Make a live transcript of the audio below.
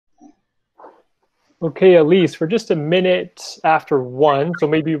Okay, Elise, we're just a minute after 1, so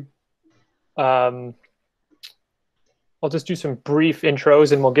maybe um, I'll just do some brief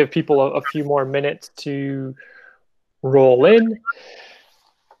intros and we'll give people a few more minutes to roll in.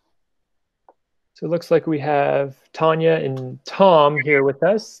 So it looks like we have Tanya and Tom here with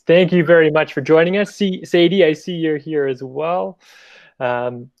us. Thank you very much for joining us. Sadie, I see you're here as well.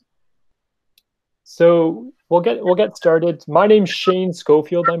 Um, So we'll get started. My name's Shane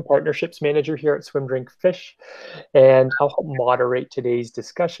Schofield. I'm partnerships manager here at Swim Drink Fish, and I'll help moderate today's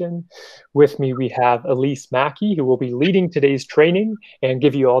discussion. With me, we have Elise Mackey, who will be leading today's training and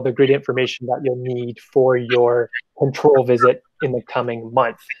give you all the great information that you'll need for your control visit in the coming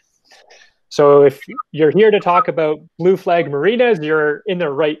month. So if you're here to talk about blue flag marinas, you're in the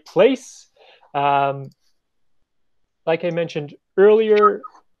right place. Like I mentioned earlier,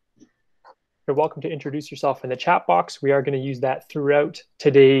 you're welcome to introduce yourself in the chat box. We are going to use that throughout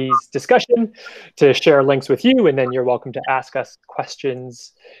today's discussion to share links with you, and then you're welcome to ask us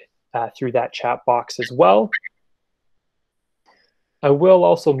questions through that chat box as well. I will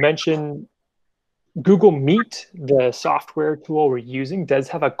also mention Google Meet, the software tool we're using, does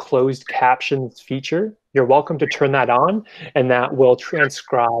have a closed captions feature. You're welcome to turn that on, and that will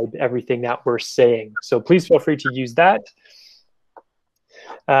transcribe everything that we're saying. So please feel free to use that.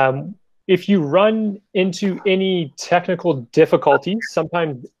 If you run into any technical difficulties,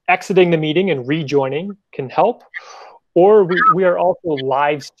 sometimes exiting the meeting and rejoining can help, or we are also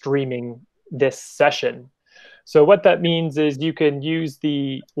live streaming this session. So what that means is you can use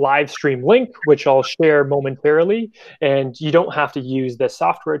the live stream link, which I'll share momentarily, and you don't have to use the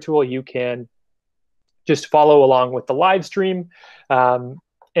software tool. You can just follow along with the live stream. And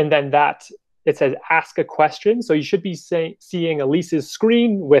then it says ask a question. So you should be seeing Elise's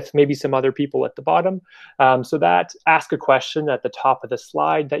screen with maybe some other people at the bottom. So that ask a question at the top of the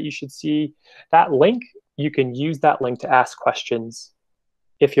slide that you should see, that link, you can use that link to ask questions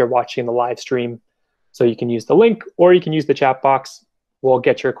if you're watching the live stream. So you can use the link or you can use the chat box. We'll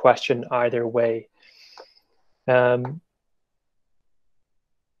get your question either way.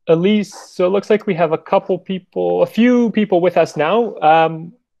 Elise, so it looks like we have a few people with us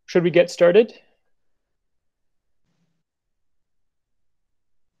now. Should we get started?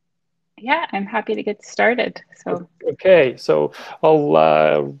 Yeah, I'm happy to get started. Okay, so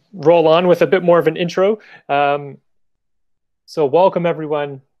I'll roll on with a bit more of an intro. So welcome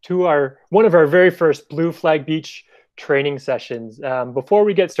everyone to one of our very first Blue Flag Beach training sessions. Before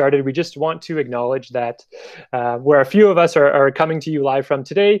we get started, we just want to acknowledge that where a few of us are coming to you live from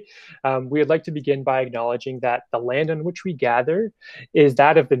today, we would like to begin by acknowledging that the land on which we gather is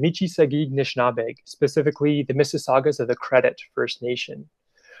that of the Michi-Saagiig Nishnabeg, specifically the Mississaugas of the Credit First Nation.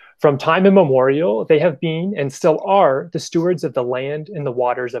 From time immemorial, they have been and still are the stewards of the land and the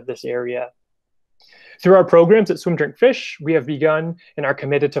waters of this area. Through our programs at Swim Drink Fish, we have begun and are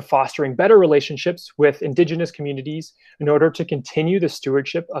committed to fostering better relationships with Indigenous communities in order to continue the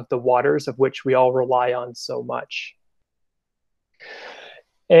stewardship of the waters of which we all rely on so much.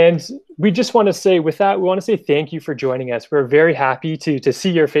 And we just want to say, with that, we want to say thank you for joining us. We're very happy to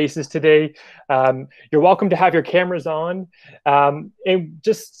see your faces today. You're welcome to have your cameras on. And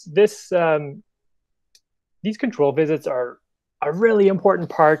just these control visits are a really important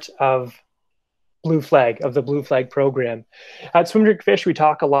part of the Blue Flag program. At Swim Drink Fish, we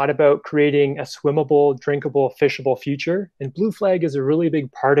talk a lot about creating a swimmable, drinkable, fishable future, and Blue Flag is a really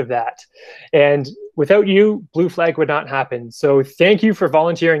big part of that. And without you, Blue Flag would not happen. So thank you for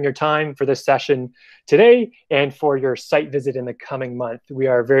volunteering your time for this session today and for your site visit in the coming month. We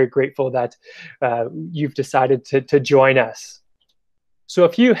are very grateful that you've decided to join us. So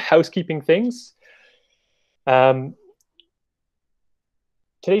a few housekeeping things.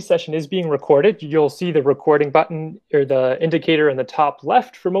 Today's session is being recorded. You'll see the recording button or the indicator in the top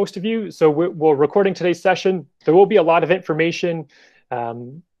left for most of you. So we're recording today's session. There will be a lot of information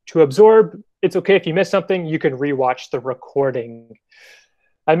to absorb. It's okay if you miss something, you can rewatch the recording.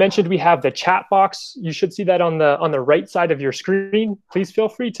 I mentioned we have the chat box. You should see that on the right side of your screen. Please feel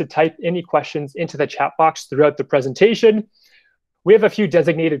free to type any questions into the chat box throughout the presentation. We have a few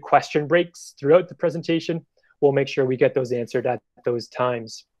designated question breaks throughout the presentation. We'll make sure we get those answered at those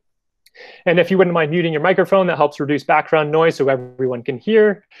times. And if you wouldn't mind muting your microphone, that helps reduce background noise so everyone can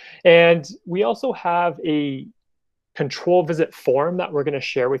hear. And we also have a control visit form that we're going to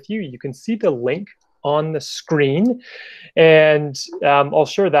share with you. You can see the link on the screen, and I'll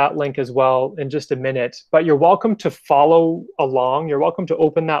share that link as well in just a minute. But you're welcome to follow along. You're welcome to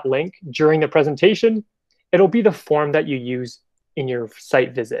open that link during the presentation. It'll be the form that you use in your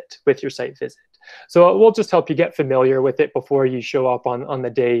site visit, with your site visit. So we'll just help you get familiar with it before you show up on the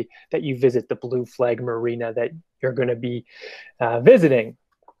day that you visit the Blue Flag Marina that you're going to be visiting.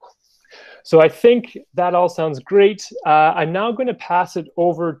 So I think that all sounds great. I'm now going to pass it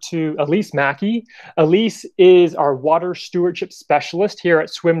over to Elise Mackey. Elise is our water stewardship specialist here at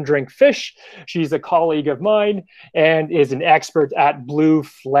Swim Drink Fish. She's a colleague of mine and is an expert at Blue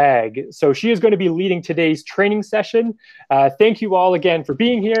Flag. So she is going to be leading today's training session. Thank you all again for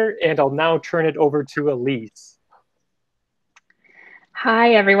being here, and I'll now turn it over to Elise.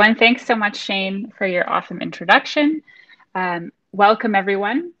 Hi, everyone. Thanks so much, Shane, for your awesome introduction. Welcome,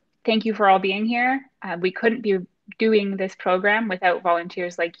 everyone. Thank you for all being here. We couldn't be doing this program without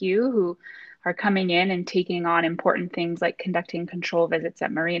volunteers like you who are coming in and taking on important things like conducting control visits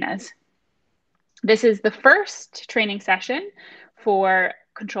at marinas. This is the first training session for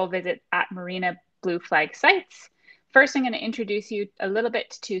control visit at Marina Blue Flag sites. First, I'm going to introduce you a little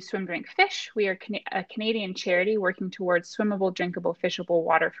bit to Swim Drink Fish. We are a Canadian charity working towards swimmable, drinkable, fishable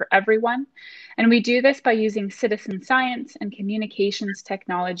water for everyone. And we do this by using citizen science and communications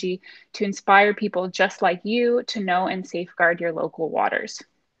technology to inspire people just like you to know and safeguard your local waters.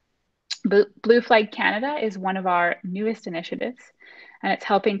 Blue Flag Canada is one of our newest initiatives, and it's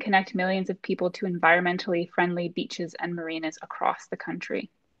helping connect millions of people to environmentally friendly beaches and marinas across the country.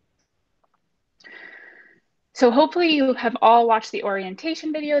 So hopefully you have all watched the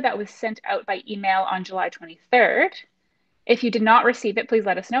orientation video that was sent out by email on July 23rd. If you did not receive it, please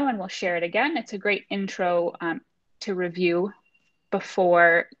let us know and we'll share it again. It's a great intro to review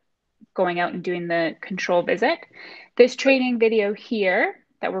before going out and doing the control visit. This training video here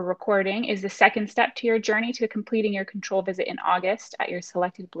that we're recording is the second step to your journey to completing your control visit in August at your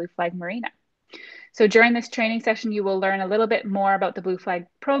selected Blue Flag Marina. So during this training session, you will learn a little bit more about the Blue Flag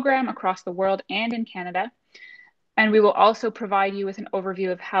program across the world and in Canada. And we will also provide you with an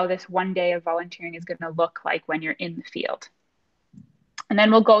overview of how this one day of volunteering is going to look like when you're in the field. And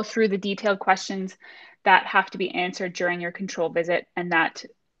then we'll go through the detailed questions that have to be answered during your control visit and that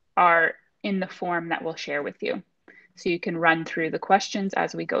are in the form that we'll share with you. So you can run through the questions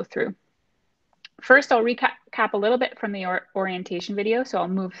as we go through. First, I'll recap a little bit from the orientation video, so I'll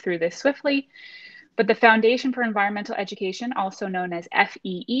move through this swiftly. But the Foundation for Environmental Education, also known as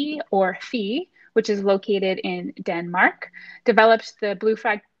FEE or FEE, which is located in Denmark, developed the Blue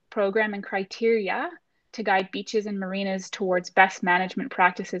Flag program and criteria to guide beaches and marinas towards best management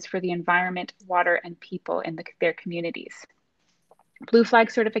practices for the environment, water, and people in their communities. Blue Flag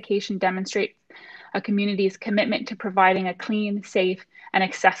certification demonstrates a community's commitment to providing a clean, safe, and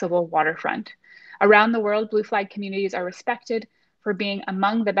accessible waterfront. Around the world, Blue Flag communities are respected for being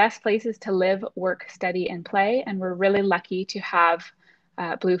among the best places to live, work, study, and play, and we're really lucky to have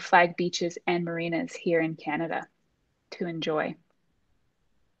Blue Flag beaches and marinas here in Canada to enjoy.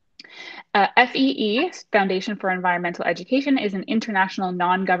 FEE, Foundation for Environmental Education, is an international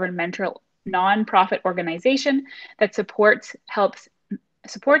non-governmental nonprofit organization that supports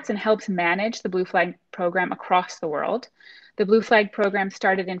and helps manage the Blue Flag program across the world. The Blue Flag program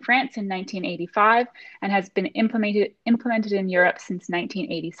started in France in 1985 and has been implemented in Europe since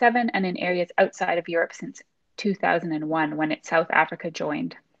 1987 and in areas outside of Europe since 2001 when South Africa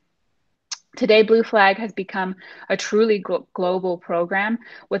joined. Today, Blue Flag has become a truly global program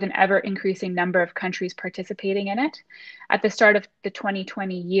with an ever-increasing number of countries participating in it. At the start of the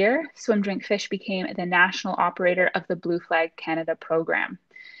 2020 year, Swim Drink Fish became the national operator of the Blue Flag Canada program.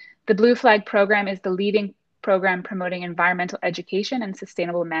 The Blue Flag program is the leading program promoting environmental education and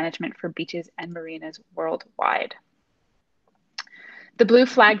sustainable management for beaches and marinas worldwide. The blue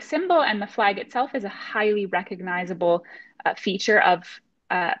flag symbol and the flag itself is a highly recognizable feature of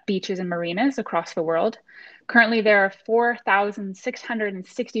beaches and marinas across the world. Currently, there are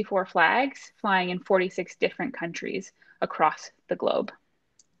 4,664 flags flying in 46 different countries across the globe.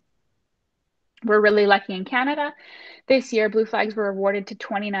 We're really lucky in Canada. This year, blue flags were awarded to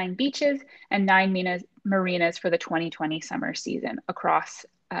 29 beaches and 9 marinas for the 2020 summer season across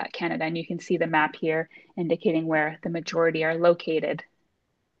Canada. And you can see the map here indicating where the majority are located.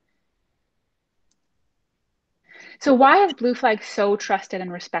 So why is Blue Flag so trusted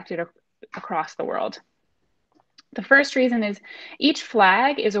and respected across the world? The first reason is each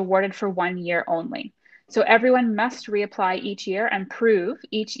flag is awarded for 1 year only. So everyone must reapply each year and prove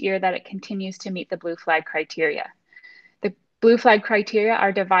each year that it continues to meet the Blue Flag criteria. The Blue Flag criteria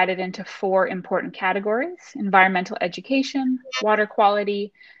are divided into 4 important categories: environmental education, water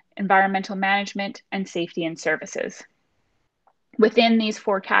quality, environmental management, and safety and services. Within these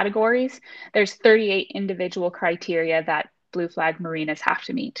 4 categories, there's 38 individual criteria that Blue Flag marinas have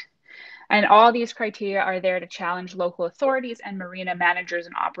to meet. And all these criteria are there to challenge local authorities and marina managers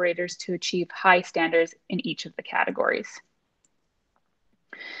and operators to achieve high standards in each of the categories.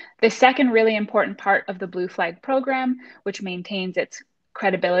 The second really important part of the Blue Flag program, which maintains its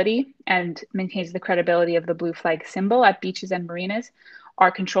credibility and maintains the credibility of the Blue Flag symbol at beaches and marinas,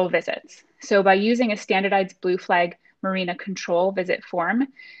 are control visits. So by using a standardized Blue Flag marina control visit form,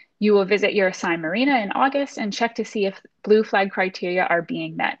 you will visit your assigned marina in August and check to see if Blue Flag criteria are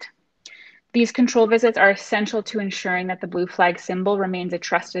being met. These control visits are essential to ensuring that the Blue Flag symbol remains a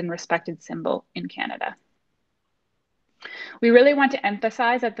trusted and respected symbol in Canada. We really want to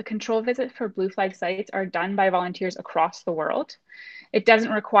emphasize that the control visits for Blue Flag sites are done by volunteers across the world. It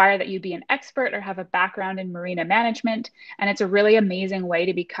doesn't require that you be an expert or have a background in marina management, and it's a really amazing way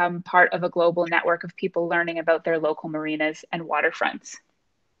to become part of a global network of people learning about their local marinas and waterfronts.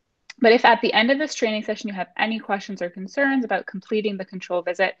 But if at the end of this training session you have any questions or concerns about completing the control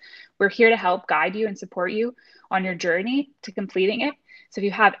visit, we're here to help guide you and support you on your journey to completing it. So if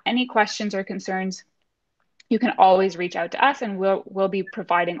you have any questions or concerns, you can always reach out to us, and we'll be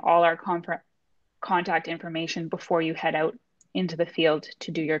providing all our contact information before you head out into the field to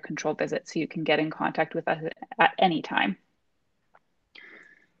do your control visit, so you can get in contact with us at any time.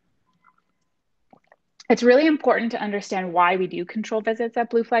 It's really important to understand why we do control visits at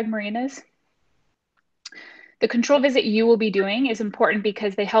Blue Flag Marinas. The control visit you will be doing is important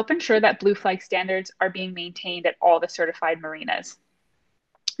because they help ensure that Blue Flag standards are being maintained at all the certified marinas.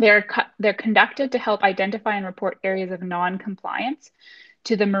 They're conducted to help identify and report areas of non-compliance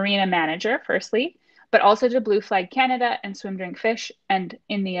to the marina manager, firstly, but also to Blue Flag Canada and Swim Drink Fish, and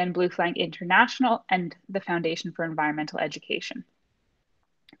in the end, Blue Flag International and the Foundation for Environmental Education.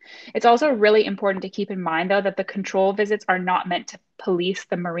 It's also really important to keep in mind, though, that the control visits are not meant to police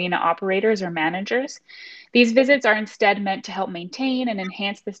the marina operators or managers. These visits are instead meant to help maintain and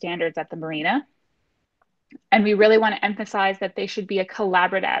enhance the standards at the marina. And we really want to emphasize that they should be a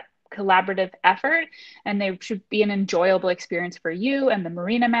collaborative effort, and they should be an enjoyable experience for you and the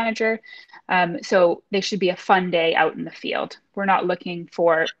marina manager. So they should be a fun day out in the field. We're not looking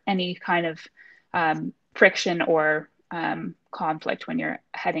for any kind of friction or conflict when you're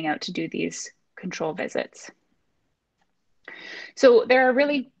heading out to do these control visits. So there are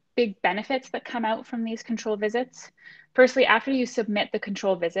really big benefits that come out from these control visits. Firstly, after you submit the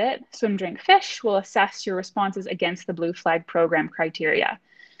control visit, Swim Drink Fish will assess your responses against the Blue Flag program criteria.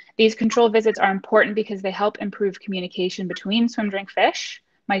 These control visits are important because they help improve communication between Swim Drink Fish,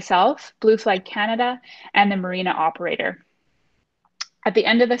 myself, Blue Flag Canada, and the marina operator. At the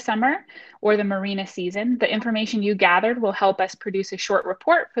end of the summer or the marina season, the information you gathered will help us produce a short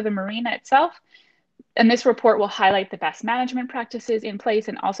report for the marina itself. And this report will highlight the best management practices in place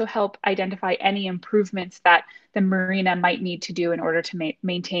and also help identify any improvements that the marina might need to do in order to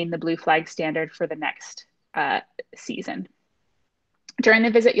maintain the Blue Flag standard for the next season. During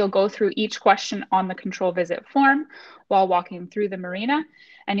the visit, you'll go through each question on the control visit form while walking through the marina,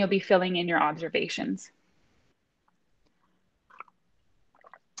 and you'll be filling in your observations.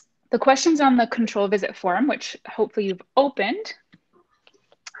 The questions on the control visit form, which hopefully you've opened,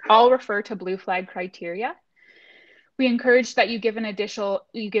 all refer to Blue Flag criteria. We encourage that you give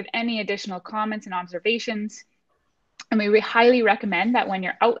any additional comments and observations. And we highly recommend that when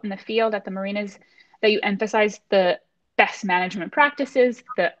you're out in the field at the marinas, that you emphasize the best management practices,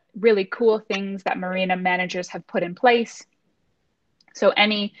 the really cool things that marina managers have put in place. So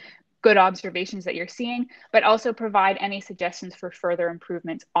any good observations that you're seeing, but also provide any suggestions for further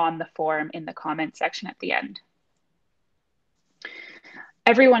improvements on the forum in the comment section at the end.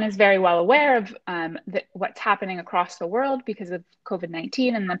 Everyone is very well aware of what's happening across the world because of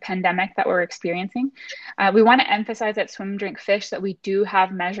COVID-19 and the pandemic that we're experiencing. We want to emphasize at Swim Drink Fish that we do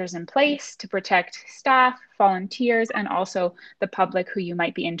have measures in place to protect staff, volunteers, and also the public who you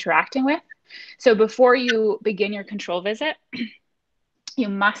might be interacting with. So before you begin your control visit, you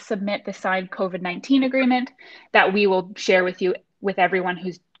must submit the signed COVID-19 agreement that we will share with everyone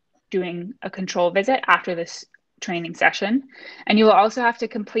who's doing a control visit after this training session. And you will also have to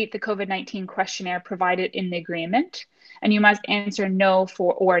complete the COVID-19 questionnaire provided in the agreement. And you must answer no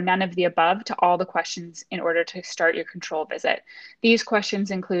for or none of the above to all the questions in order to start your control visit. These questions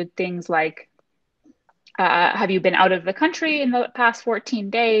include things like, have you been out of the country in the past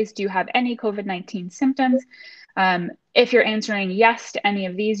 14 days? Do you have any COVID-19 symptoms? If you're answering yes to any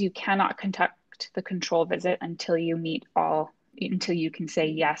of these, you cannot conduct the control visit until you can say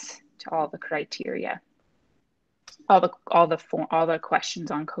yes to all the criteria. All the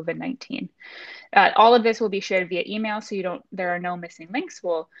questions on COVID-19. All of this will be shared via email, so there are no missing links.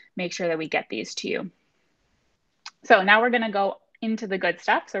 We'll make sure that we get these to you. So now we're going to go into the good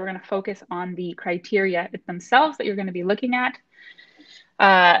stuff. So we're going to focus on the criteria themselves that you're going to be looking at.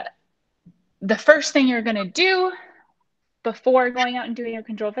 The first thing you're going to do before going out and doing your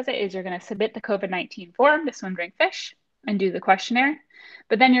control visit is you're going to submit the COVID-19 form to Swim Drink Fish and do the questionnaire.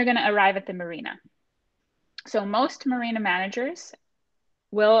 But then you're going to arrive at the marina. So most marina managers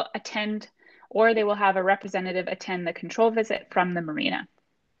will attend, or they will have a representative attend the control visit from the marina.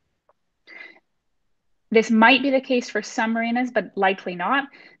 This might be the case for some marinas, but likely not.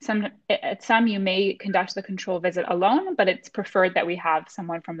 At some, you may conduct the control visit alone, but it's preferred that we have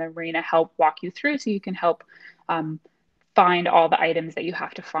someone from the marina help walk you through so you can help find all the items that you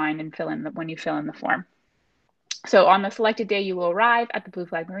have to find and fill in when you fill in the form. So on the selected day, you will arrive at the Blue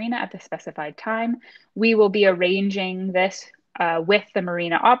Flag Marina at the specified time. We will be arranging this with the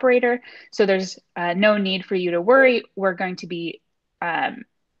marina operator, so there's no need for you to worry. We're going to be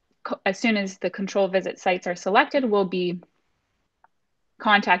as soon as the control visit sites are selected, we'll be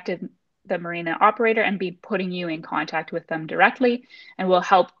contacting the marina operator and be putting you in contact with them directly, and we'll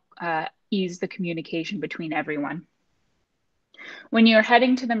help ease the communication between everyone. When you're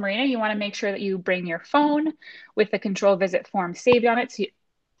heading to the marina, you want to make sure that you bring your phone with the control visit form saved on it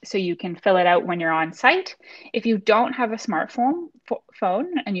so you can fill it out when you're on site. If you don't have a smartphone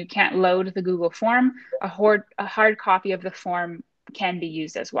and you can't load the Google form, a hard copy of the form can be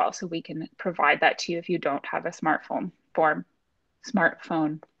used as well. So we can provide that to you if you don't have a smartphone.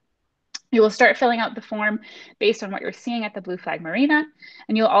 You will start filling out the form based on what you're seeing at the Blue Flag Marina.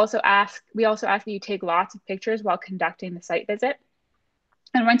 And we also ask that you take lots of pictures while conducting the site visit.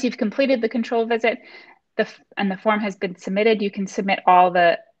 And once you've completed the control visit and the form has been submitted, you can submit all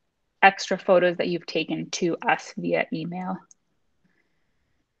the extra photos that you've taken to us via email.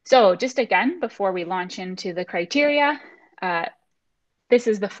 So just again, before we launch into the criteria, this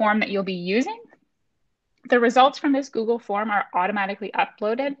is the form that you'll be using. The results from this Google form are automatically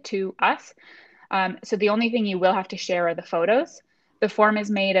uploaded to us. So the only thing you will have to share are the photos. The form is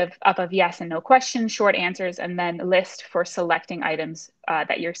made up of yes and no questions, short answers, and then a list for selecting items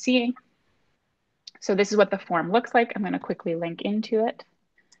that you're seeing. So this is what the form looks like. I'm going to quickly link into it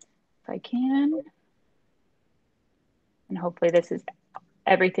if I can. And hopefully this is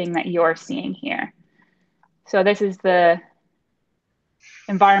everything that you're seeing here. So this is the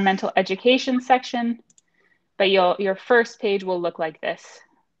environmental education section, but your first page will look like this,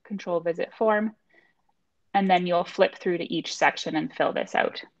 control visit form, and then you'll flip through to each section and fill this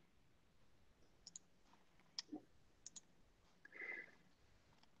out.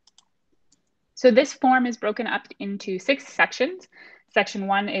 So this form is broken up into 6 sections. Section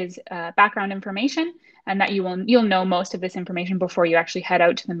 1 is background information, and that you'll know most of this information before you actually head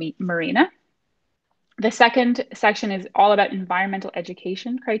out to the marina. The second section is all about environmental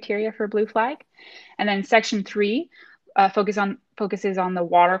education criteria for Blue Flag. And then section 3 focuses on the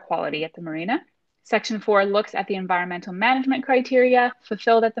water quality at the marina. Section 4 looks at the environmental management criteria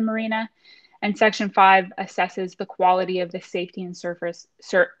fulfilled at the marina. And section 5 assesses the quality of the safety and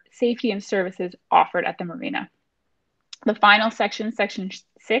services offered at the marina. The final section, section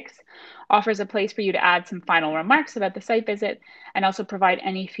 6, offers a place for you to add some final remarks about the site visit and also provide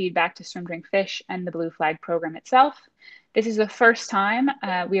any feedback to Swim Drink Fish and the Blue Flag program itself. This is the first time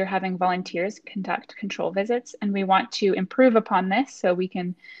we are having volunteers conduct control visits, and we want to improve upon this so we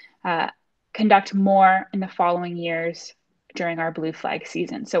can conduct more in the following years during our Blue Flag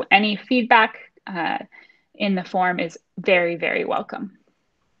season. So any feedback in the form is very, very welcome.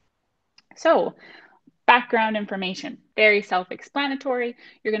 So background information, very self-explanatory.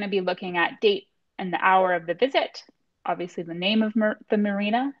 You're going to be looking at date and the hour of the visit, obviously the name of the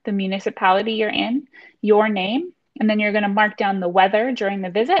marina, the municipality you're in, your name, and then you're going to mark down the weather during the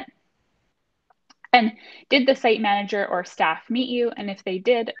visit. And did the site manager or staff meet you? And if they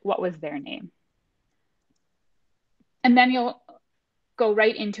did, what was their name? And then you'll go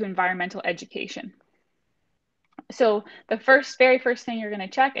right into environmental education. So the very first thing you're going to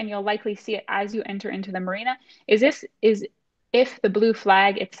check, and you'll likely see it as you enter into the marina, is if the blue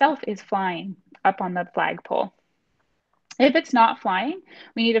flag itself is flying up on the flagpole. If it's not flying,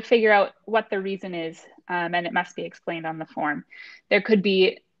 we need to figure out what the reason is, and it must be explained on the form. There could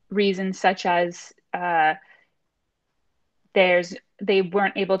be reasons such as they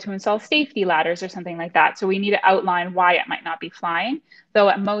weren't able to install safety ladders or something like that. So we need to outline why it might not be flying. Though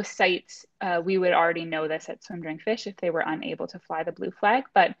at most sites, we would already know this at Swim Drink Fish if they were unable to fly the blue flag.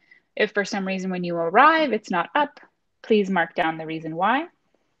 But if for some reason when you arrive, it's not up, please mark down the reason why.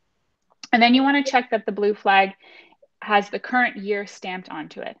 And then you want to check that the blue flag has the current year stamped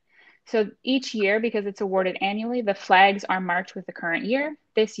onto it. So each year, because it's awarded annually, the flags are marked with the current year.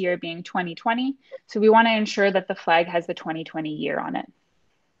 this year being 2020. So we want to ensure that the flag has the 2020 year on it.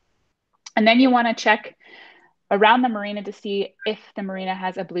 And then you want to check around the marina to see if the marina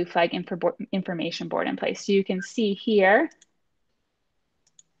has a blue flag information board in place. So you can see here,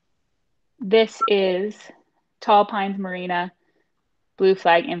 this is Tall Pines Marina blue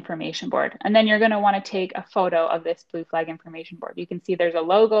flag information board. And then you're going to want to take a photo of this blue flag information board. You can see there's a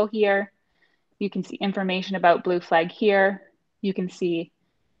logo here. You can see information about blue flag here. You can see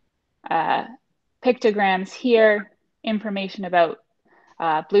pictograms here, information about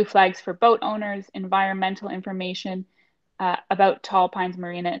blue flags for boat owners, environmental information about Tall Pines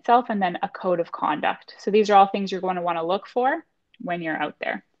Marina itself, and then a code of conduct. So these are all things you're going to want to look for when you're out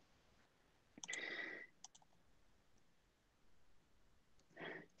there.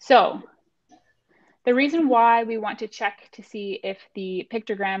 So the reason why we want to check to see if the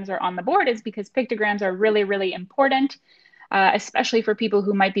pictograms are on the board is because pictograms are really, really important, especially for people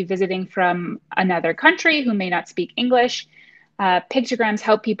who might be visiting from another country who may not speak English. Pictograms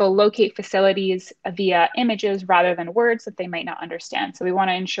help people locate facilities via images rather than words that they might not understand. So we want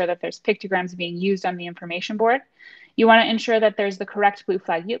to ensure that there's pictograms being used on the information board. You want to ensure that there's the correct blue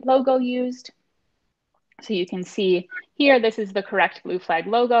flag logo used. So you can see here, this is the correct blue flag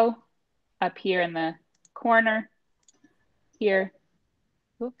logo up here in the corner here.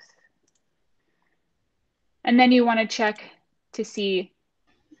 Oops. And then you want to check to see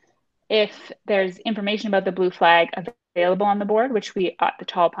if there's information about the blue flag available on the board, which we at the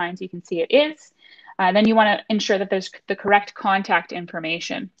Tall Pines, you can see it is. Then you want to ensure that there's the correct contact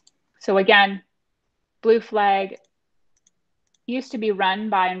information. So again, blue flag used to be run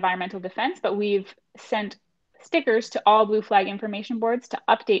by Environmental Defense, but we've sent stickers to all blue flag information boards to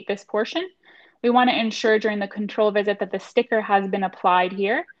update this portion. We want to ensure during the control visit that the sticker has been applied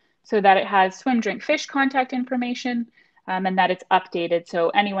here so that it has swim, drink, fish contact information, and that it's updated so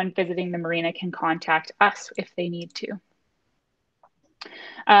anyone visiting the marina can contact us if they need to.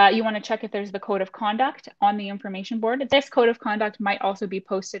 You want to check if there's the code of conduct on the information board. This code of conduct might also be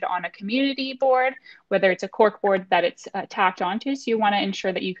posted on a community board, whether it's a cork board that it's tacked onto. So you want to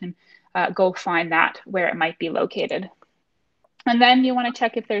ensure that you can go find that where it might be located. And then you want to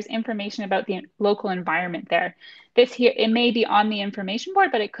check if there's information about the local environment there. This here, it may be on the information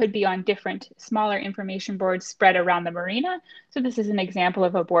board, but it could be on different smaller information boards spread around the marina. So this is an example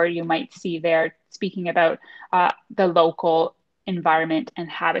of a board you might see there speaking about the local environment and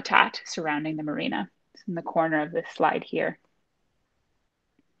habitat surrounding the marina. It's in the corner of this slide here.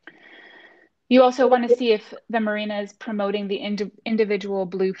 You also want to see if the marina is promoting the individual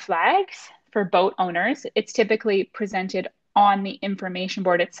blue flags for boat owners. It's typically presented on the information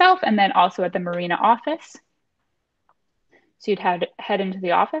board itself and then also at the marina office. So you'd head into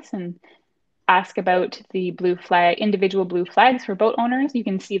the office and ask about the blue flag, individual blue flags for boat owners. You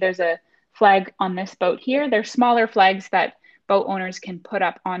can see there's a flag on this boat here. They're smaller flags that boat owners can put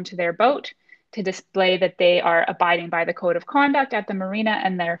up onto their boat to display that they are abiding by the code of conduct at the marina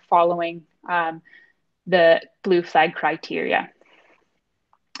and they're following the blue flag criteria.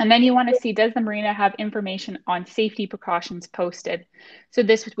 And then you want to see, does the marina have information on safety precautions posted? So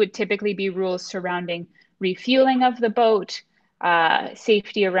this would typically be rules surrounding refueling of the boat,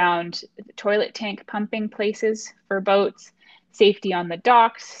 safety around toilet tank pumping places for boats, safety on the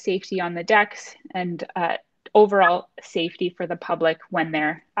docks, safety on the decks, and overall safety for the public when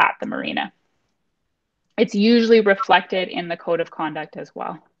they're at the marina. It's usually reflected in the code of conduct as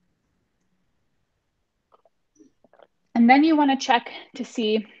well. And then you want to check to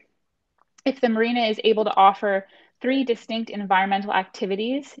see if the marina is able to offer 3 distinct environmental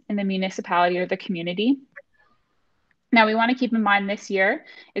activities in the municipality or the community. Now, we want to keep in mind this year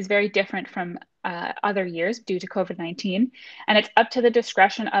is very different from other years due to COVID-19, and it's up to the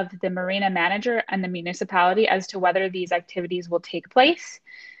discretion of the marina manager and the municipality as to whether these activities will take place.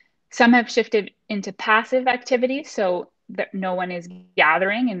 Some have shifted into passive activities, so that no one is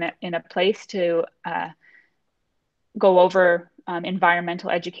gathering in a place to go over environmental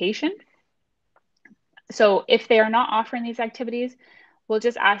education. So if they are not offering these activities, we'll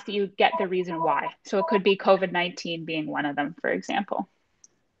just ask that you get the reason why. So it could be COVID-19 being one of them, for example.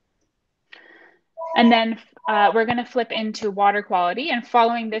 And then we're going to flip into water quality. And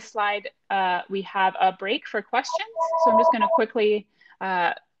following this slide, we have a break for questions. So I'm just going to quickly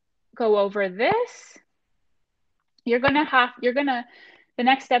go over this. The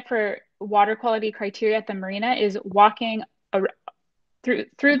next step for water quality criteria at the marina is walking through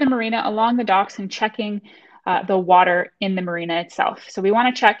the marina along the docks and checking the water in the marina itself. So we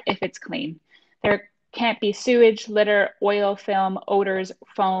want to check if it's clean. There can't be sewage, litter, oil, film, odors,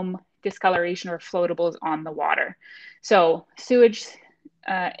 foam, discoloration, or floatables on the water. So sewage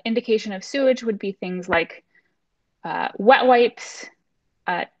indication of sewage would be things like wet wipes,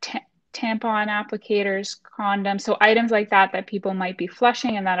 tampon applicators, condoms, so items like that that people might be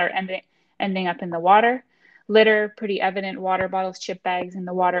flushing and that are ending up in the water. Litter, pretty evident, water bottles, chip bags in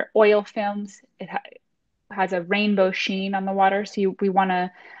the water, oil films. Has a rainbow sheen on the water, so we want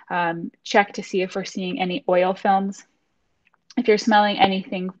to check to see if we're seeing any oil films. If you're smelling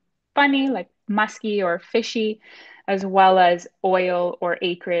anything funny, like musky or fishy, as well as oil or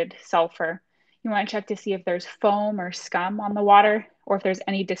acrid sulfur. You want to check to see if there's foam or scum on the water or if there's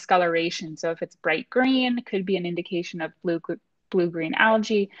any discoloration. So if it's bright green, it could be an indication of blue-green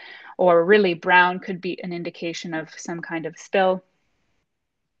algae, or really brown could be an indication of some kind of spill,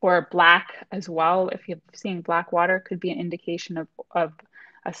 or black as well. If you're seeing black water, could be an indication of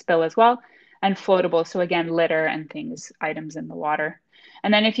a spill as well. And floatable, so again, litter and things, items in the water.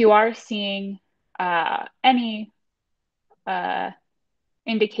 And then if you are seeing any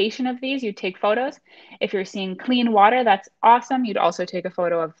indication of these, you take photos. If you're seeing clean water, that's awesome. You'd also take a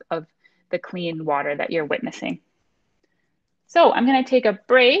photo of the clean water that you're witnessing. So I'm going to take a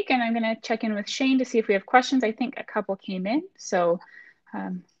break and I'm going to check in with Shane to see if we have questions. I think a couple came in. So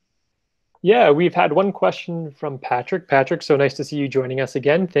yeah, we've had one question from Patrick. Patrick, so nice to see you joining us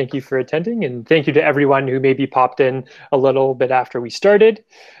again. Thank you for attending, and thank you to everyone who maybe popped in a little bit after we started.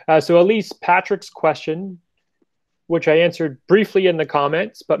 So Elise, Patrick's question, which I answered briefly in the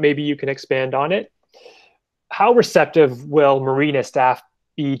comments, but maybe you can expand on it. How receptive will Marina staff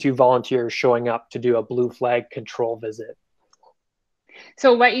be to volunteers showing up to do a blue flag control visit?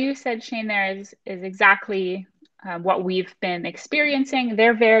 So what you said, Shane, there is exactly what we've been experiencing.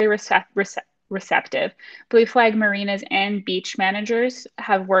 They're very receptive. Blue flag marinas and beach managers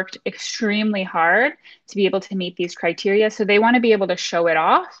have worked extremely hard to be able to meet these criteria. So they want to be able to show it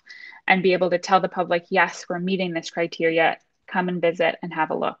off and be able to tell the public, yes, we're meeting this criteria. Come and visit and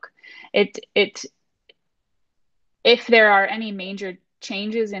have a look. If there are any major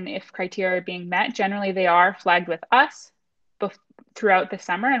changes in if criteria are being met, generally they are flagged with us throughout the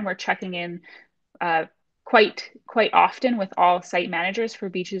summer, and we're checking in quite often with all site managers for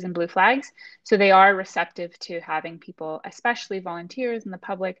beaches and blue flags. So they are receptive to having people, especially volunteers and the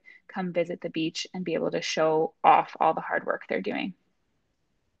public, come visit the beach and be able to show off all the hard work they're doing.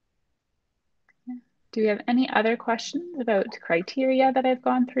 Do we have any other questions about criteria that I've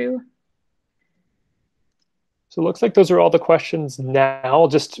gone through? So it looks like those are all the questions now.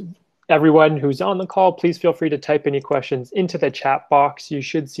 Just everyone who's on the call, please feel free to type any questions into the chat box. You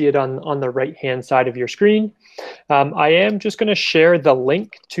should see it on the right-hand side of your screen. I am just going to share the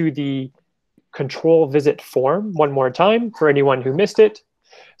link to the control visit form one more time for anyone who missed it.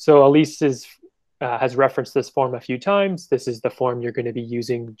 So Elise has referenced this form a few times. This is the form you're going to be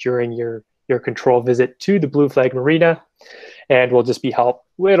using during your control visit to the Blue Flag Marina, and will just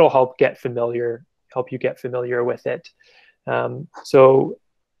it'll help you get familiar with it. So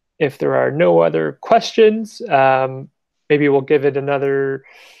if there are no other questions, maybe we'll give it another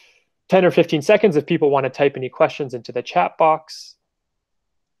 10 or 15 seconds if people want to type any questions into the chat box.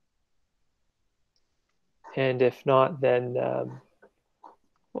 And if not, then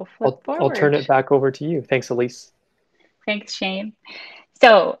we'll flip forward. I'll turn it back over to you. Thanks, Elise. Thanks, Shane.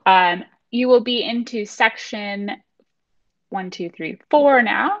 So you will be into section 1, 2, 3, 4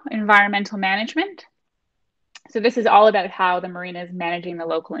 now, environmental management. So this is all about how the marina is managing the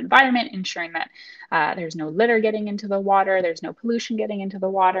local environment, ensuring that there's no litter getting into the water, there's no pollution getting into the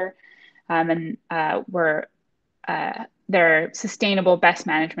water, and there are sustainable best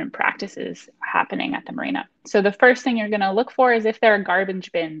management practices happening at the marina. So the first thing you're going to look for is if there are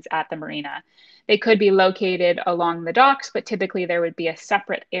garbage bins at the marina. They could be located along the docks, but typically there would be a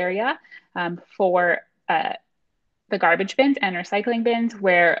separate area for the garbage bins and recycling bins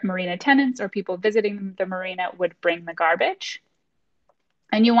where marina tenants or people visiting the marina would bring the garbage.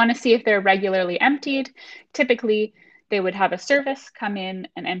 And you want to see if they're regularly emptied. Typically, they would have a service come in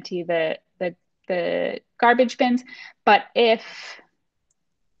and empty the garbage bins. But if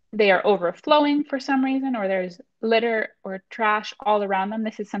they are overflowing for some reason, or there's litter or trash all around them,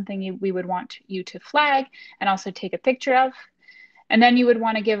 this is something we would want you to flag and also take a picture of. And then you would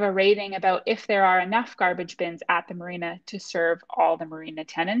want to give a rating about if there are enough garbage bins at the marina to serve all the marina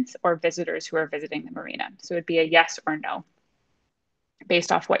tenants or visitors who are visiting the marina. So it would be a yes or no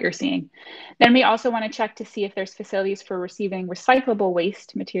based off what you're seeing. Then we also want to check to see if there's facilities for receiving recyclable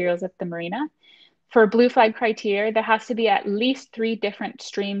waste materials at the marina. For blue flag criteria, there has to be at least 3 different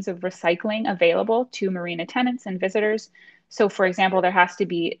streams of recycling available to marina tenants and visitors. So for example, there has to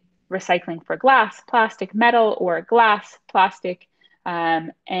be recycling for glass, plastic, metal, or glass, plastic,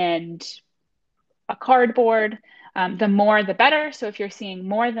 and a cardboard, The more, the better. So if you're seeing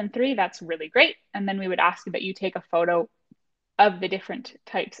more than 3, that's really great. And then we would ask that you take a photo of the different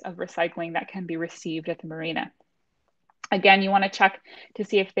types of recycling that can be received at the marina. Again, you want to check to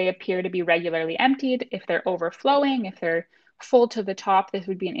see if they appear to be regularly emptied, if they're overflowing, if they're full to the top. This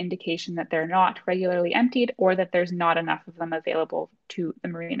would be an indication that they're not regularly emptied or that there's not enough of them available to the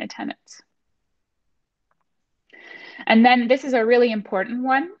marina tenants. And then this is a really important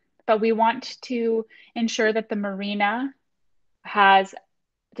one, but we want to ensure that the marina has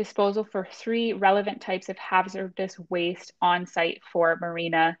disposal for 3 relevant types of hazardous waste on site for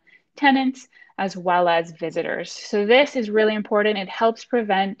marina tenants as well as visitors. So this is really important. It helps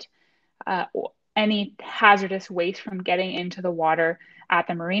prevent any hazardous waste from getting into the water at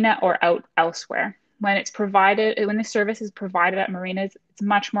the marina or out elsewhere. When it's provided, when the service is provided at marinas, it's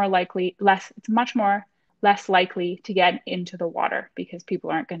much more less likely to get into the water because people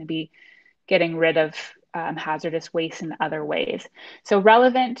aren't going to be getting rid of hazardous waste in other ways. So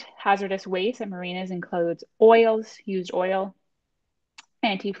relevant hazardous waste at marinas includes oils, used oil,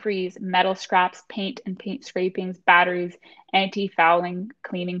 antifreeze, metal scraps, paint and paint scrapings, batteries, anti-fouling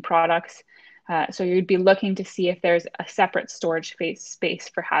cleaning products. So you'd be looking to see if there's a separate storage space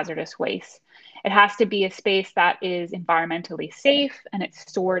for hazardous waste. It has to be a space that is environmentally safe and it's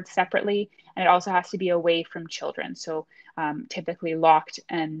stored separately. And it also has to be away from children. So typically locked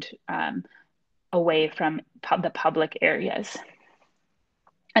and away from the public areas.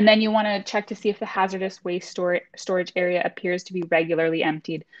 And then you want to check to see if the hazardous waste storage area appears to be regularly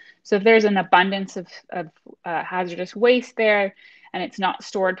emptied. So if there's an abundance of hazardous waste there and it's not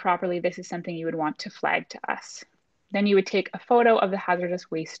stored properly, this is something you would want to flag to us. Then you would take a photo of the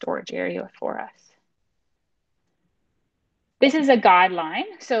hazardous waste storage area for us. This is a guideline.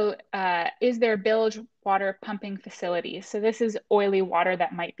 So is there bilge water pumping facilities? So this is oily water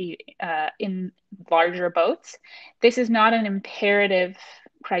that might be in larger boats. This is not an imperative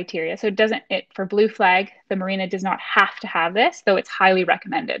criteria. So for Blue Flag, the marina does not have to have this, though it's highly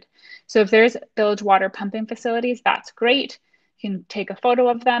recommended. So if there's bilge water pumping facilities, that's great. You can take a photo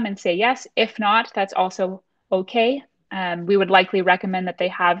of them and say yes. If not, that's also okay. We would likely recommend that they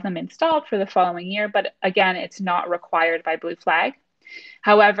have them installed for the following year, but again, it's not required by Blue Flag.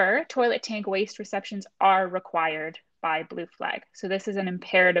 However, toilet tank waste receptions are required by Blue Flag. So this is an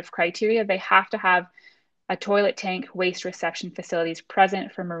imperative criteria. They have to have a toilet tank waste reception facilities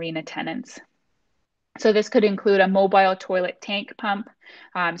present for marina tenants. So this could include a mobile toilet tank pump.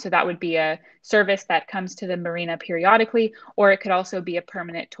 So that would be a service that comes to the marina periodically, or it could also be a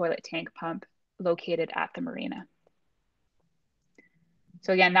permanent toilet tank pump located at the marina.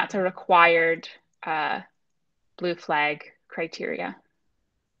 So again, that's a required Blue Flag criteria.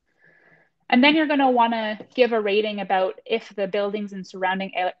 And then you're going to want to give a rating about if the buildings and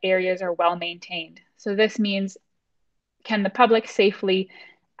surrounding areas are well maintained. So this means, can the public safely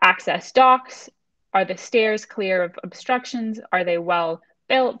access docks? Are the stairs clear of obstructions? Are they well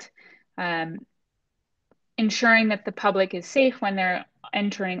built? Ensuring that the public is safe when they're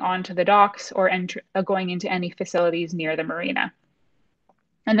entering onto the docks or going into any facilities near the marina.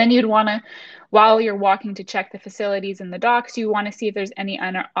 And then you'd want to, while you're walking to check the facilities and the docks, you want to see if there's any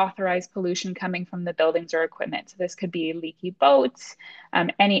unauthorized pollution coming from the buildings or equipment. So this could be leaky boats,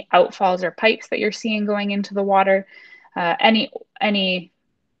 any outfalls or pipes that you're seeing going into the water, any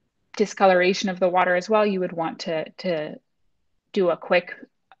discoloration of the water as well. You would want to do a quick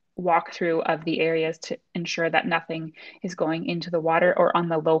walkthrough of the areas to ensure that nothing is going into the water or on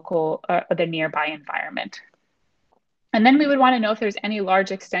the local, the nearby environment. And then we would want to know if there's any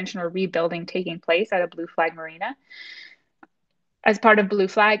large extension or rebuilding taking place at a Blue Flag marina. As part of Blue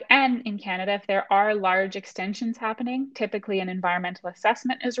Flag and in Canada, if there are large extensions happening, typically an environmental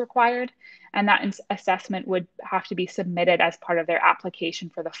assessment is required, and that assessment would have to be submitted as part of their application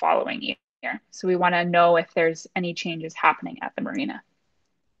for the following year. So we want to know if there's any changes happening at the marina.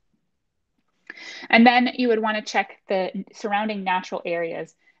 And then you would want to check the surrounding natural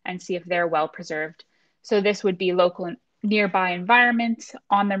areas and see if they're well preserved. So this would be local and nearby environments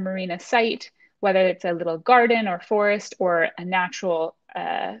on the marina site, whether it's a little garden or forest or a natural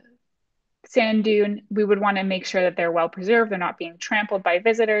sand dune. We would want to make sure that they're well preserved. They're not being trampled by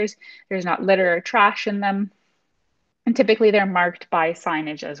visitors. There's not litter or trash in them. And typically they're marked by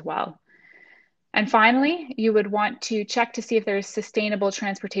signage as well. And finally, you would want to check to see if there's sustainable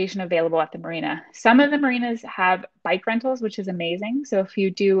transportation available at the marina. Some of the marinas have bike rentals, which is amazing. So if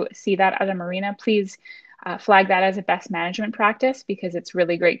you do see that at a marina, please flag that as a best management practice because it's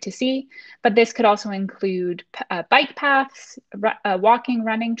really great to see. But this could also include bike paths, walking,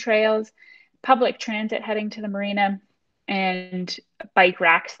 running trails, public transit heading to the marina, and bike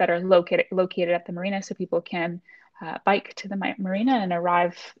racks that are located at the marina so people can bike to the marina and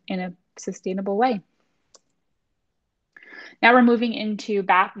arrive in a sustainable way. Now we're moving into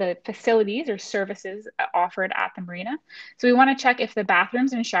the facilities or services offered at the marina. So we want to check if the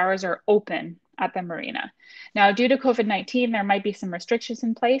bathrooms and showers are open at the marina. Now, due to COVID-19, there might be some restrictions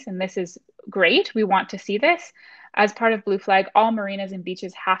in place, and this is great. We want to see this. As part of Blue Flag, all marinas and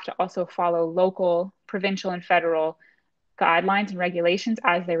beaches have to also follow local, provincial, and federal guidelines and regulations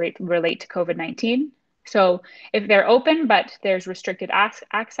as they relate to COVID-19. So if they're open, but there's restricted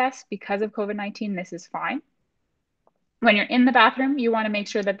access because of COVID-19, this is fine. When you're in the bathroom, you want to make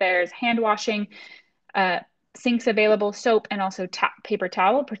sure that there's hand washing, sinks available, soap, and also paper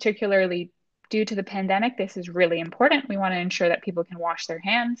towel, particularly due to the pandemic. This is really important. We want to ensure that people can wash their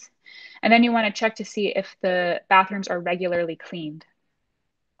hands. And then you want to check to see if the bathrooms are regularly cleaned.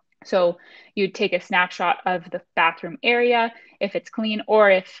 So you'd take a snapshot of the bathroom area, if it's clean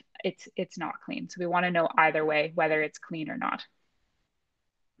or if it's not clean. So we want to know either way, whether it's clean or not.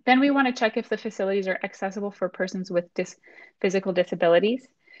 Then we want to check if the facilities are accessible for persons with physical disabilities.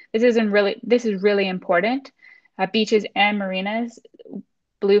 This is really important. Beaches and marinas,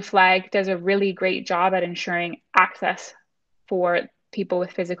 Blue Flag does a really great job at ensuring access for people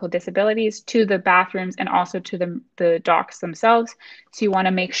with physical disabilities to the bathrooms and also to the docks themselves. So you want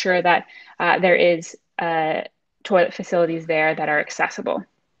to make sure that there is toilet facilities there that are accessible.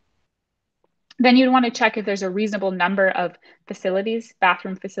 Then you'd want to check if there's a reasonable number of facilities,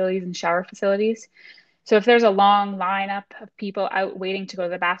 bathroom facilities and shower facilities. So if there's a long lineup of people out waiting to go to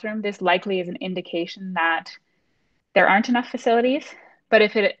the bathroom, this likely is an indication that there aren't enough facilities. But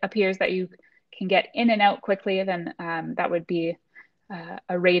if it appears that you can get in and out quickly, then that would be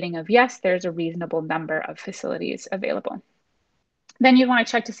a rating of yes, there's a reasonable number of facilities available. Then you want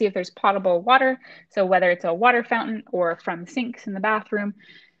to check to see if there's potable water. So whether it's a water fountain or from sinks in the bathroom,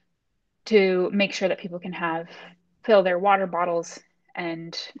 to make sure that people can fill their water bottles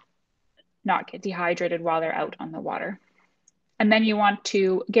and not get dehydrated while they're out on the water. And then you want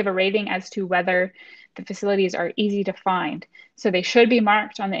to give a rating as to whether the facilities are easy to find. So they should be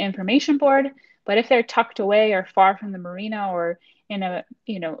marked on the information board, but if they're tucked away or far from the marina or in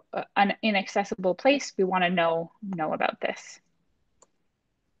an inaccessible place, we want to know about this.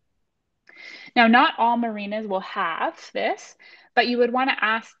 Now, not all marinas will have this, but you would want to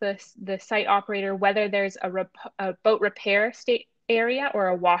ask the site operator whether there's a boat repair area or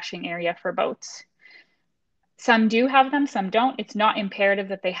a washing area for boats. Some do have them, some don't. It's not imperative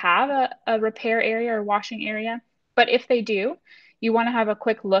that they have a repair area or washing area, but if they do, you want to have a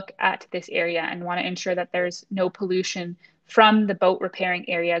quick look at this area and want to ensure that there's no pollution from the boat repairing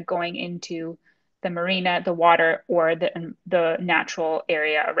area going into the marina, the water, or the natural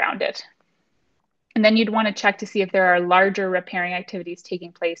area around it. And then you'd want to check to see if there are larger repairing activities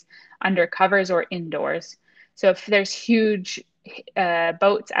taking place under covers or indoors. So if there's huge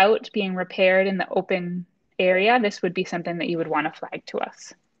boats out being repaired in the open area, this would be something that you would want to flag to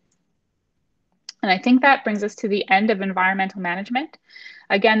us. And I think that brings us to the end of environmental management.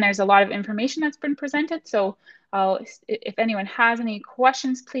 Again, there's a lot of information that's been presented. So if anyone has any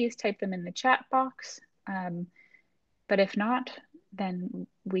questions, please type them in the chat box. But if not, then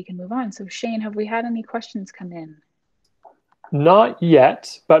we can move on. So Shane, have we had any questions come in? Not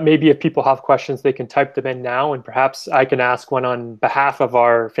yet, but maybe if people have questions, they can type them in now, and perhaps I can ask one on behalf of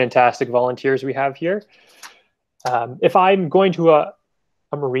our fantastic volunteers we have here. If I'm going to a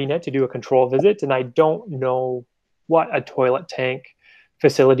marina to do a control visit and I don't know what a toilet tank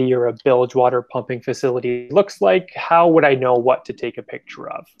facility or a bilge water pumping facility looks like, how would I know what to take a picture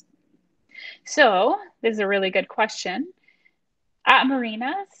of? So this is a really good question. At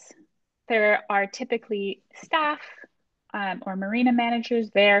marinas, there are typically staff or marina managers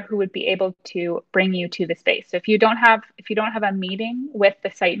there who would be able to bring you to the space. So if you don't have a meeting with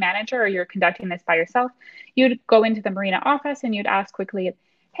the site manager or you're conducting this by yourself, you'd go into the marina office and you'd ask quickly,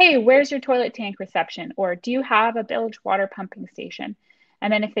 hey, where's your toilet tank reception? Or do you have a bilge water pumping station?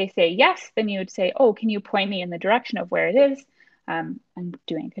 And then if they say yes, then you would say, oh, can you point me in the direction of where it is? I'm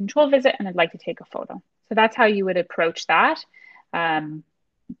doing a control visit and I'd like to take a photo. So that's how you would approach that.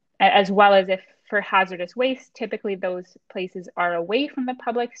 As well as if for hazardous waste, typically those places are away from the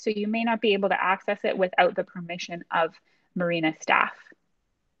public, so you may not be able to access it without the permission of marina staff.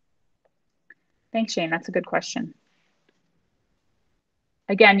 Thanks, Shane. That's a good question.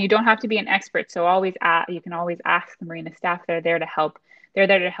 Again, you don't have to be an expert, so you can always ask the marina staff. They're there to help. They're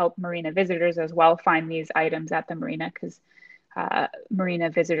there to help marina visitors as well find these items at the marina, because marina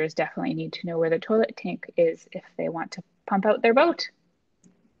visitors definitely need to know where the toilet tank is if they want to pump out their boat.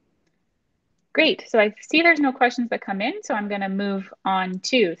 Great. So I see there's no questions that come in, so I'm going to move on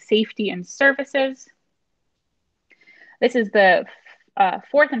to safety and services. This is the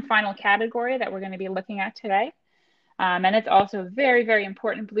fourth and final category that we're going to be looking at today. And it's also very, very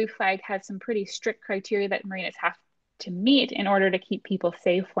important. Blue flag has some pretty strict criteria that marinas have to meet in order to keep people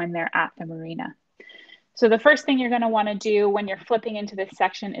safe when they're at the marina. So the first thing you're going to want to do when you're flipping into this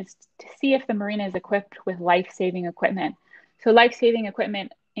section is to see if the marina is equipped with life-saving equipment. So life-saving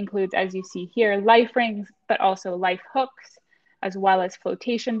equipment includes, as you see here, life rings, but also life hooks, as well as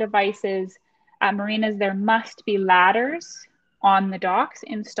flotation devices. At marinas, there must be ladders on the docks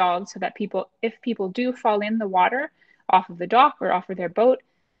installed so that if people do fall in the water off of the dock or off of their boat,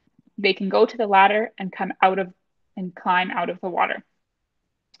 they can go to the ladder and climb out of the water.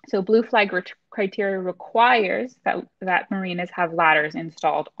 So blue flag criteria requires that marinas have ladders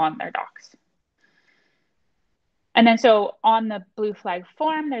installed on their docks. And then so on the blue flag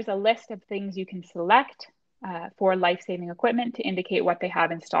form, there's a list of things you can select for life-saving equipment to indicate what they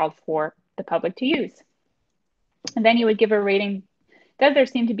have installed for the public to use. And then you would give a rating. Does there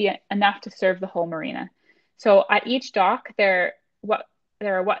seem to be enough to serve the whole marina? So at each dock, there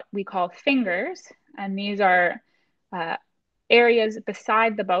are what we call fingers, and these are areas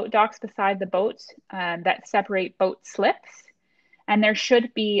beside the boat, docks beside the boats that separate boat slips. And there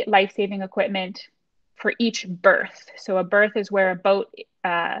should be life-saving equipment for each berth. So a berth is where a boat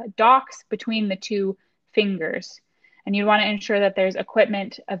docks between the two fingers. And you want to ensure that there's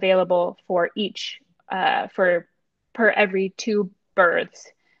equipment available for each, per every two berths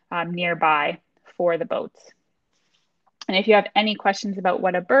nearby for the boats. And if you have any questions about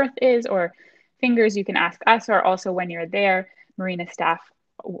what a berth is or fingers, you can ask us, or also when you're there, marina staff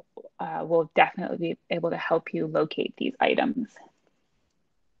will definitely be able to help you locate these items.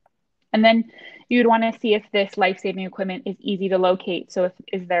 And then you'd want to see if this life-saving equipment is easy to locate. So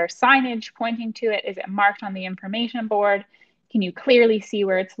is there signage pointing to it? Is it marked on the information board? Can you clearly see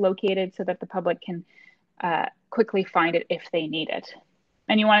where it's located so that the public can quickly find it if they need it?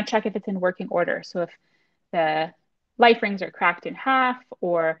 And you want to check if it's in working order. So if the life rings are cracked in half,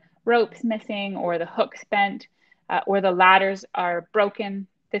 or ropes missing, or the hooks bent, or the ladders are broken,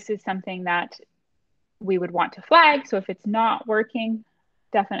 this is something that we would want to flag. So if it's not working,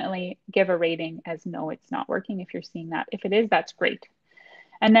 definitely give a rating as no, it's not working if you're seeing that. If it is, that's great.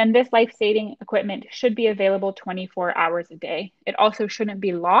 And then this life-saving equipment should be available 24 hours a day. It also shouldn't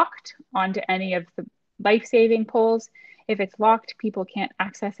be locked onto any of the life-saving poles. If it's locked, people can't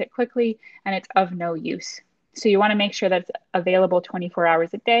access it quickly and it's of no use. So you want to make sure that it's available 24 hours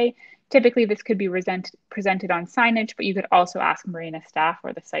a day. Typically, this could be presented on signage, but you could also ask marina staff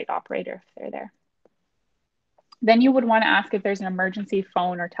or the site operator if they're there. Then you would want to ask if there's an emergency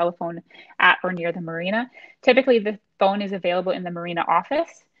phone or telephone at or near the marina. Typically, the phone is available in the marina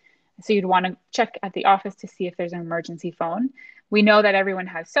office. So you'd want to check at the office to see if there's an emergency phone. We know that everyone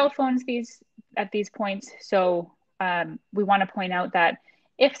has cell phones at these points. So we want to point out that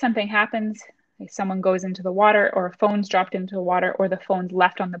if something happens, if someone goes into the water or a phone's dropped into the water or the phone's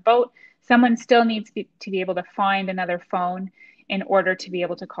left on the boat, someone still needs to be able to find another phone in order to be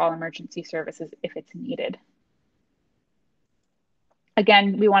able to call emergency services if it's needed.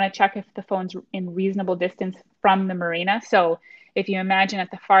 Again, we want to check if the phone's in reasonable distance from the marina. So if you imagine at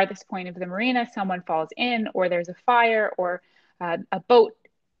the farthest point of the marina, someone falls in, or there's a fire, or a boat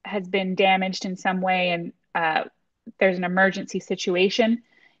has been damaged in some way, and there's an emergency situation,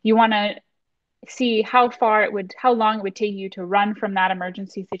 you want to see how long it would take you to run from that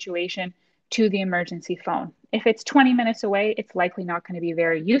emergency situation to the emergency phone. If it's 20 minutes away, it's likely not going to be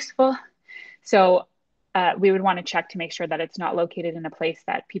very useful. So we would want to check to make sure that it's not located in a place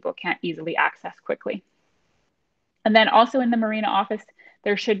that people can't easily access quickly. And then also in the marina office,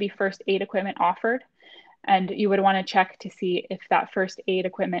 there should be first aid equipment offered. And you would want to check to see if that first aid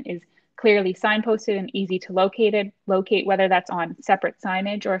equipment is clearly signposted and easy to locate, whether that's on separate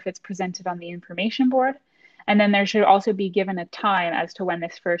signage or if it's presented on the information board. And then there should also be given a time as to when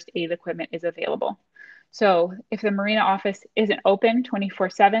this first aid equipment is available. So if the marina office isn't open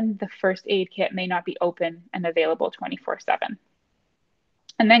 24/7, the first aid kit may not be open and available 24/7.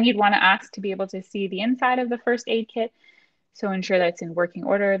 And then you'd want to ask to be able to see the inside of the first aid kit. So ensure that it's in working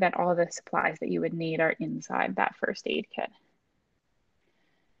order, that all the supplies that you would need are inside that first aid kit.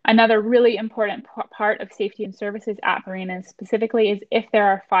 Another really important part of safety and services at marinas specifically is if there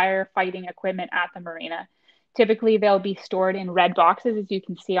are firefighting equipment at the marina. Typically, they'll be stored in red boxes, as you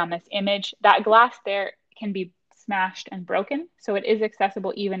can see on this image. That glass there can be smashed and broken, so it is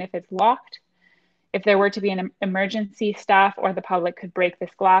accessible even if it's locked. If there were to be an emergency, staff or the public could break this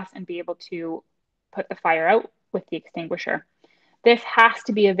glass and be able to put the fire out with the extinguisher. This has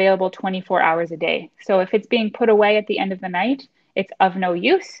to be available 24 hours a day. So if it's being put away at the end of the night, it's of no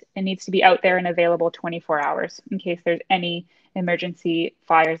use. It needs to be out there and available 24 hours in case there's any emergency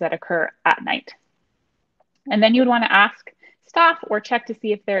fires that occur at night. And then you would want to ask staff or check to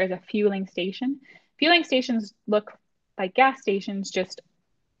see if there is a fueling station. Fueling stations look like gas stations, just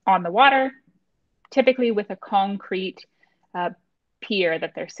on the water, typically with a concrete pier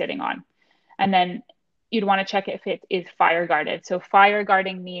that they're sitting on. And then you'd want to check if it is fire guarded. So fire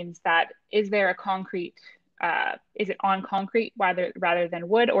guarding means that is there a concrete, is it on concrete rather than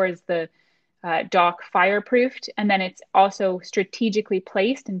wood, or is the dock fireproofed? And then it's also strategically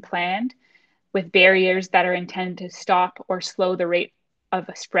placed and planned with barriers that are intended to stop or slow the rate of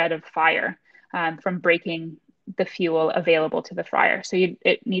a spread of fire from breaking the fuel available to the fire. So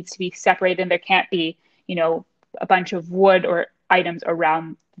it needs to be separated. And there can't be, a bunch of wood or items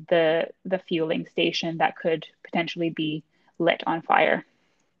around the fueling station that could potentially be lit on fire.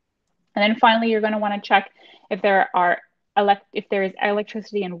 And then finally, you're going to want to check if there is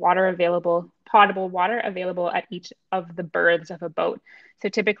electricity and water available, potable water available at each of the berths of a boat. So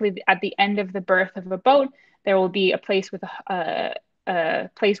typically, at the end of the berth of a boat, there will be a place with a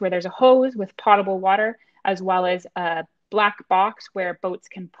place where there's a hose with potable water, as well as a black box where boats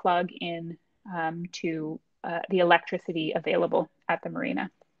can plug in to the electricity available at the marina.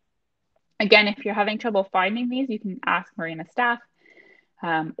 Again, if you're having trouble finding these, you can ask marina staff.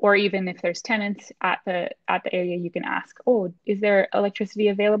 Or even if there's tenants at the area, you can ask, oh, is there electricity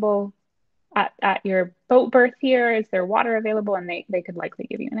available at your boat berth here? Is there water available? And they could likely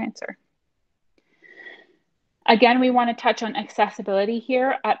give you an answer. Again, we want to touch on accessibility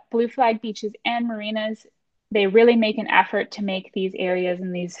here. At Blue Flag beaches and marinas, they really make an effort to make these areas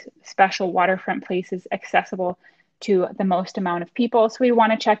and these special waterfront places accessible to the most amount of people. So we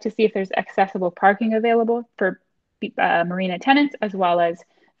want to check to see if there's accessible parking available for marina tenants as well as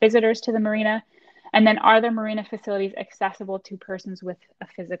visitors to the marina. And then are the marina facilities accessible to persons with a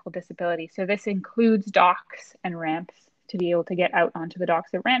physical disability? So this includes docks and ramps to be able to get out onto the docks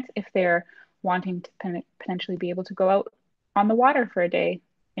and ramps if they're wanting to potentially be able to go out on the water for a day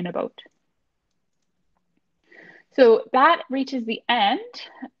in a boat. So that reaches the end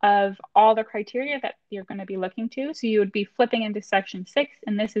of all the criteria that you're going to be looking to. So you would be flipping into section 6,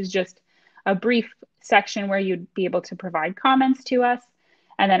 and this is just a brief section where you'd be able to provide comments to us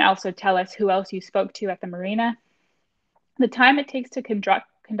and then also tell us who else you spoke to at the marina. The time it takes to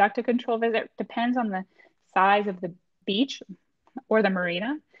conduct a control visit depends on the size of the beach or the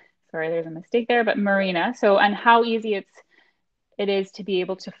marina. Sorry, there's a mistake there, but marina. So, and how easy it is to be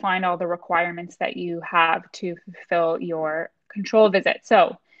able to find all the requirements that you have to fulfill your control visit.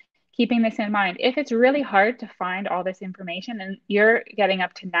 So keeping this in mind, if it's really hard to find all this information and you're getting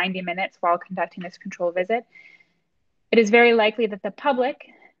up to 90 minutes while conducting this control visit, it is very likely that the public,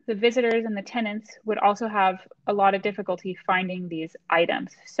 the visitors and the tenants would also have a lot of difficulty finding these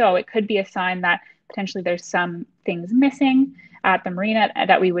items. So it could be a sign that potentially there's some things missing at the marina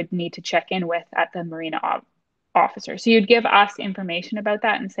that we would need to check in with at the marina officer. So you'd give us information about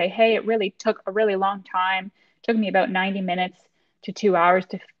that and say, hey, it really took a really long time. It took me about 90 minutes to 2 hours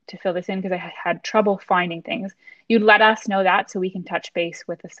to fill this in because I had trouble finding things. You'd let us know that so we can touch base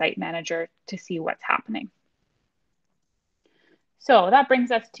with the site manager to see what's happening. So that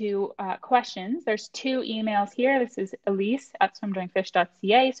brings us to questions. There's 2 emails here. This is Elise at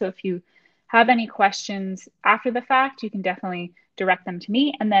swimduringfish.ca. So if you have any questions after the fact, you can definitely direct them to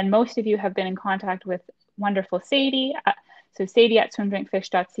me. And then most of you have been in contact with wonderful Sadie. So Sadie at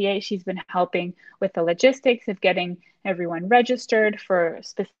swimduringfish.ca, she's been helping with the logistics of getting everyone registered for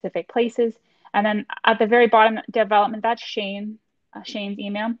specific places. And then at the very bottom development, that's Shane's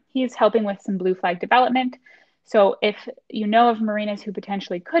email. He's helping with some Blue Flag development. So if you know of marinas who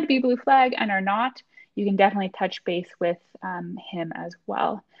potentially could be Blue Flag and are not, you can definitely touch base with him as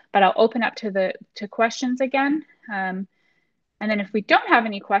well. But I'll open up to questions again. And then if we don't have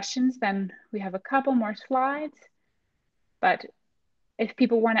any questions, then we have a couple more slides. But if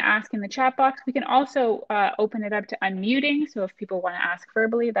people want to ask in the chat box, we can also open it up to unmuting. So if people want to ask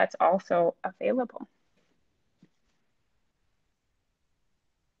verbally, that's also available.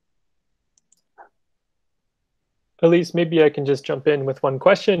 Elise, maybe I can just jump in with one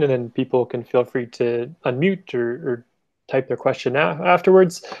question and then people can feel free to unmute or type their question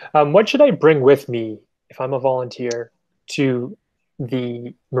afterwards. What should I bring with me if I'm a volunteer to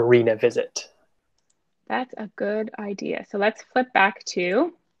the marina visit? That's a good idea. So let's flip back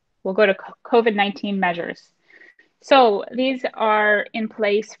we'll go to COVID-19 measures. So these are in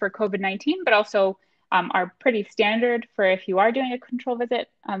place for COVID-19, but also are pretty standard for if you are doing a control visit.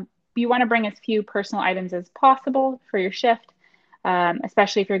 You want to bring as few personal items as possible for your shift,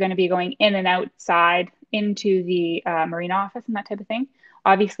 especially if you're going to be going in and outside into the marina office and that type of thing,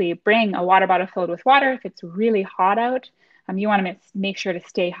 obviously bring a water bottle filled with water if it's really hot out. You want to make sure to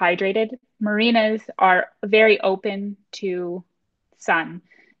stay hydrated. Marinas are very open to sun.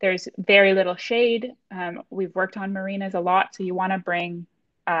 There's very little shade. We've worked on marinas a lot, so you want to bring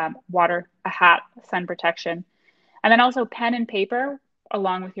water, a hat, sun protection, and then also pen and paper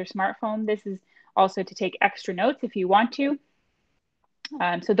along with your smartphone. This is also to take extra notes if you want to.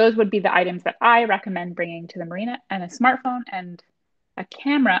 So those would be the items that I recommend bringing to the marina, and a smartphone and a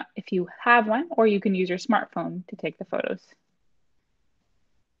camera if you have one, or you can use your smartphone to take the photos.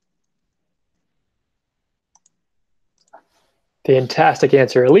 Fantastic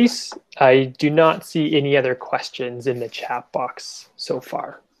answer, Elise. I do not see any other questions in the chat box so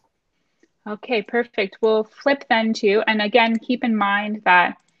far. Okay, perfect. We'll flip then to, and again, keep in mind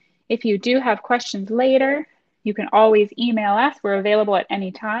that if you do have questions later, you can always email us. We're available at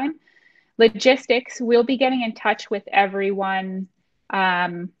any time. Logistics, we'll be getting in touch with everyone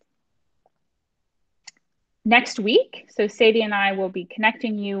next week. So Sadie and I will be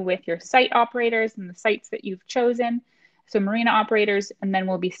connecting you with your site operators and the sites that you've chosen. So marina operators, and then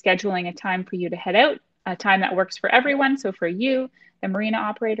we'll be scheduling a time for you to head out, a time that works for everyone. So for you, the marina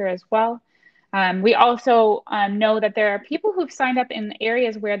operator as well. We also know that there are people who've signed up in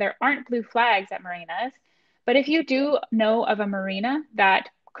areas where there aren't blue flags at marinas. But if you do know of a marina that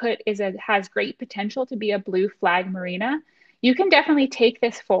has great potential to be a blue flag marina, you can definitely take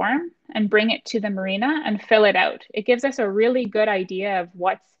this form and bring it to the marina and fill it out. It gives us a really good idea of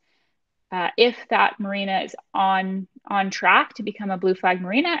what's if that marina is on track to become a blue flag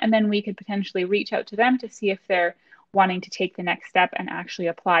marina, and then we could potentially reach out to them to see if they're wanting to take the next step and actually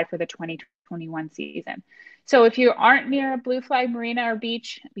apply for the 2021 season. So if you aren't near a blue flag marina or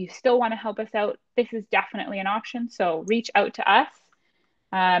beach, you still want to help us out, this is definitely an option. So reach out to us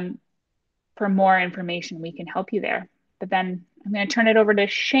for more information. We can help you there. But then I'm going to turn it over to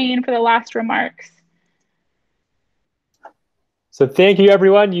Shane for the last remarks. So thank you,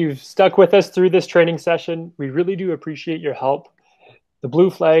 everyone. You've stuck with us through this training session. We really do appreciate your help. The Blue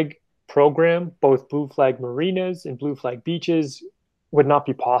Flag program, both Blue Flag marinas and Blue Flag beaches, would not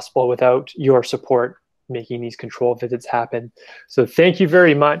be possible without your support making these control visits happen. So thank you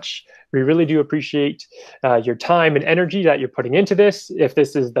very much. We really do appreciate your time and energy that you're putting into this. If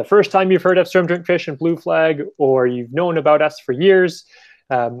this is the first time you've heard of Swim, Drink, Fish, and Blue Flag, or you've known about us for years,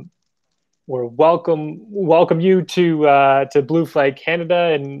 we're welcome you to Blue Flag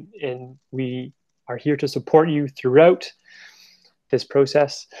Canada, and we are here to support you throughout this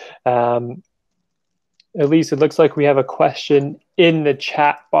process. Elise, it looks like we have a question in the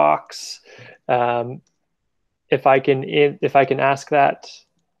chat box. If I can ask that.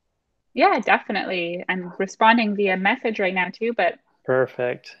 Yeah, definitely. I'm responding via message right now too, but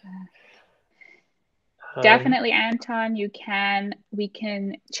perfect. Definitely, Anton, we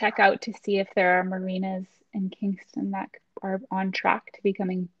can check out to see if there are marinas in Kingston that are on track to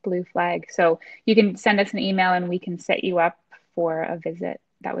becoming blue flag. So you can send us an email and we can set you up for a visit.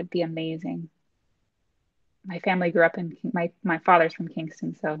 That would be amazing. My family grew up in, my father's from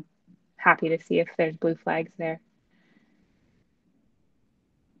Kingston, so happy to see if there's blue flags there.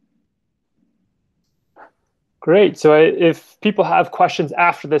 Great. So if people have questions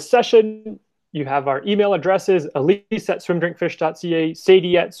after this session, you have our email addresses: Elise at swimdrinkfish.ca,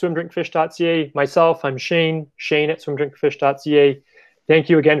 Sadie at swimdrinkfish.ca, myself, I'm Shane at swimdrinkfish.ca. Thank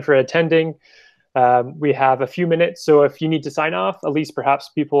you again for attending. We have a few minutes, so if you need to sign off, at least perhaps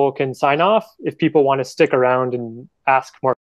people can sign off. If people want to stick around and ask more